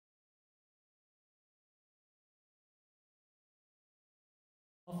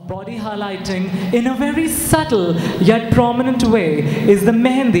Body highlighting in a very subtle yet prominent way is the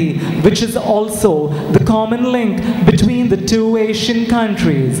mehandi, which is also the common link between the two Asian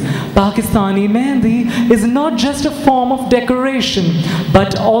countries. Pakistani mehandi is not just a form of decoration,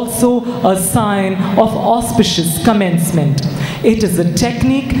 but also a sign of auspicious commencement. It is a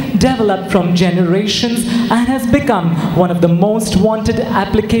technique developed from generations and has become one of the most wanted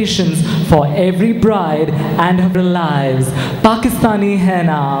applications for every bride and her lives. Pakistani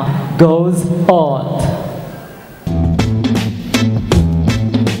Henna goes Haute.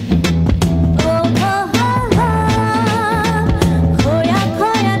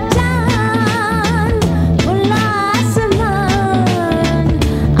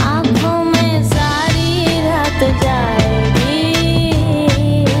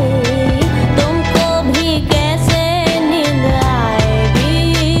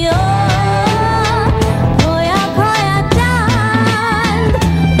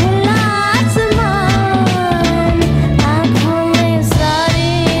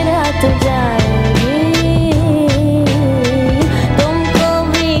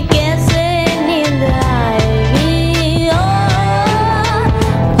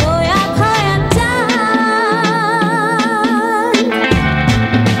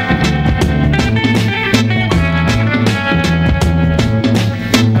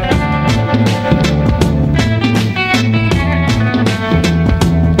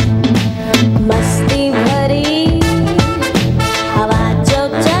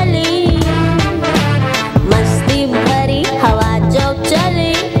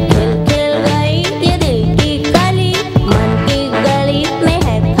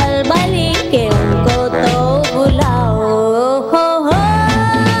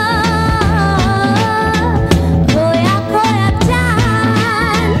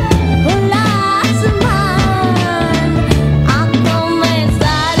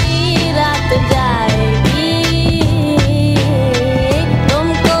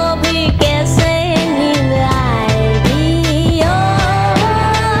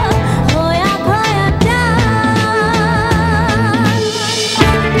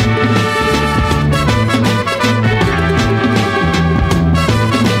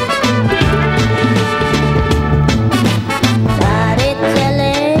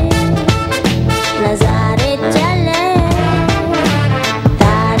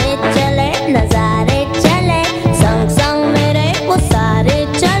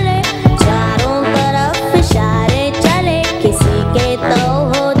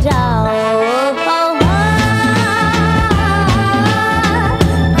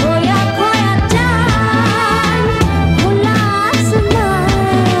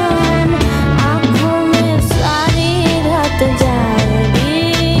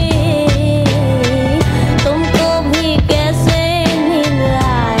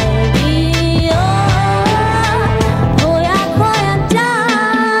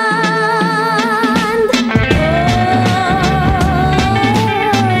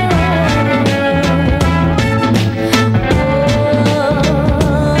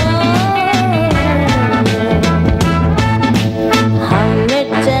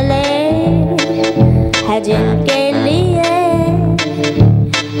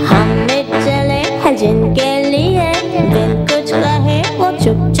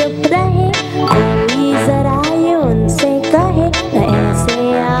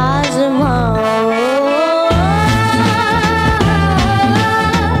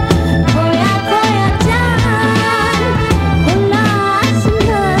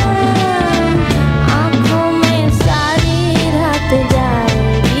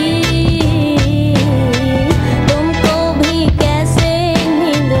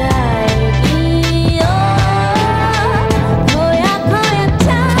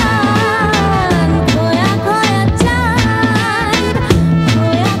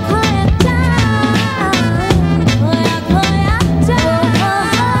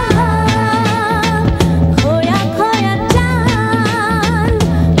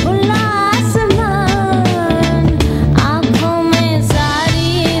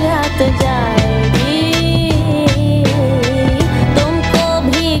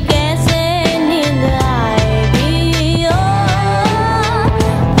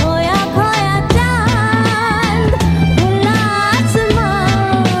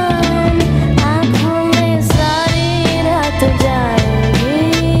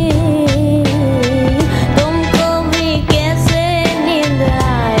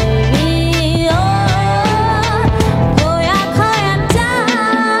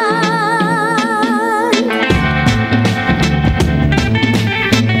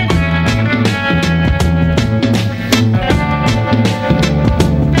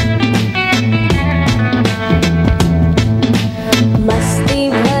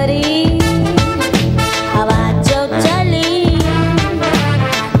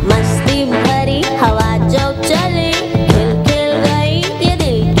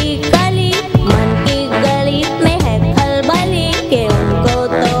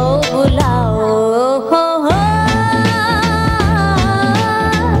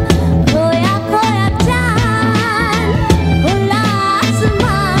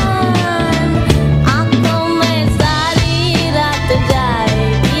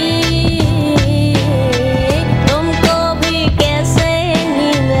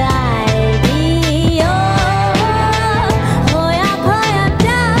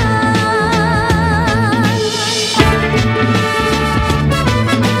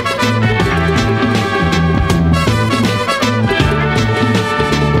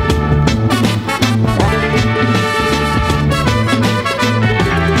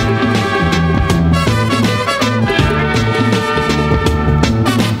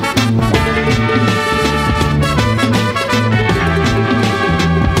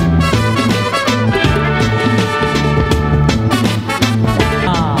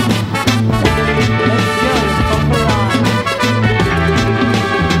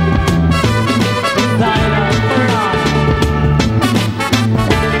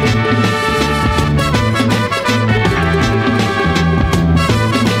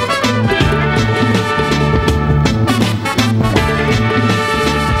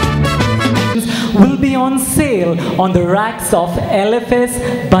 on the racks of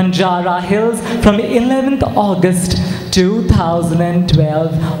LFS Banjara Hills from 11th August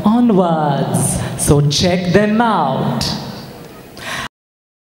 2012 onwards. So check them out.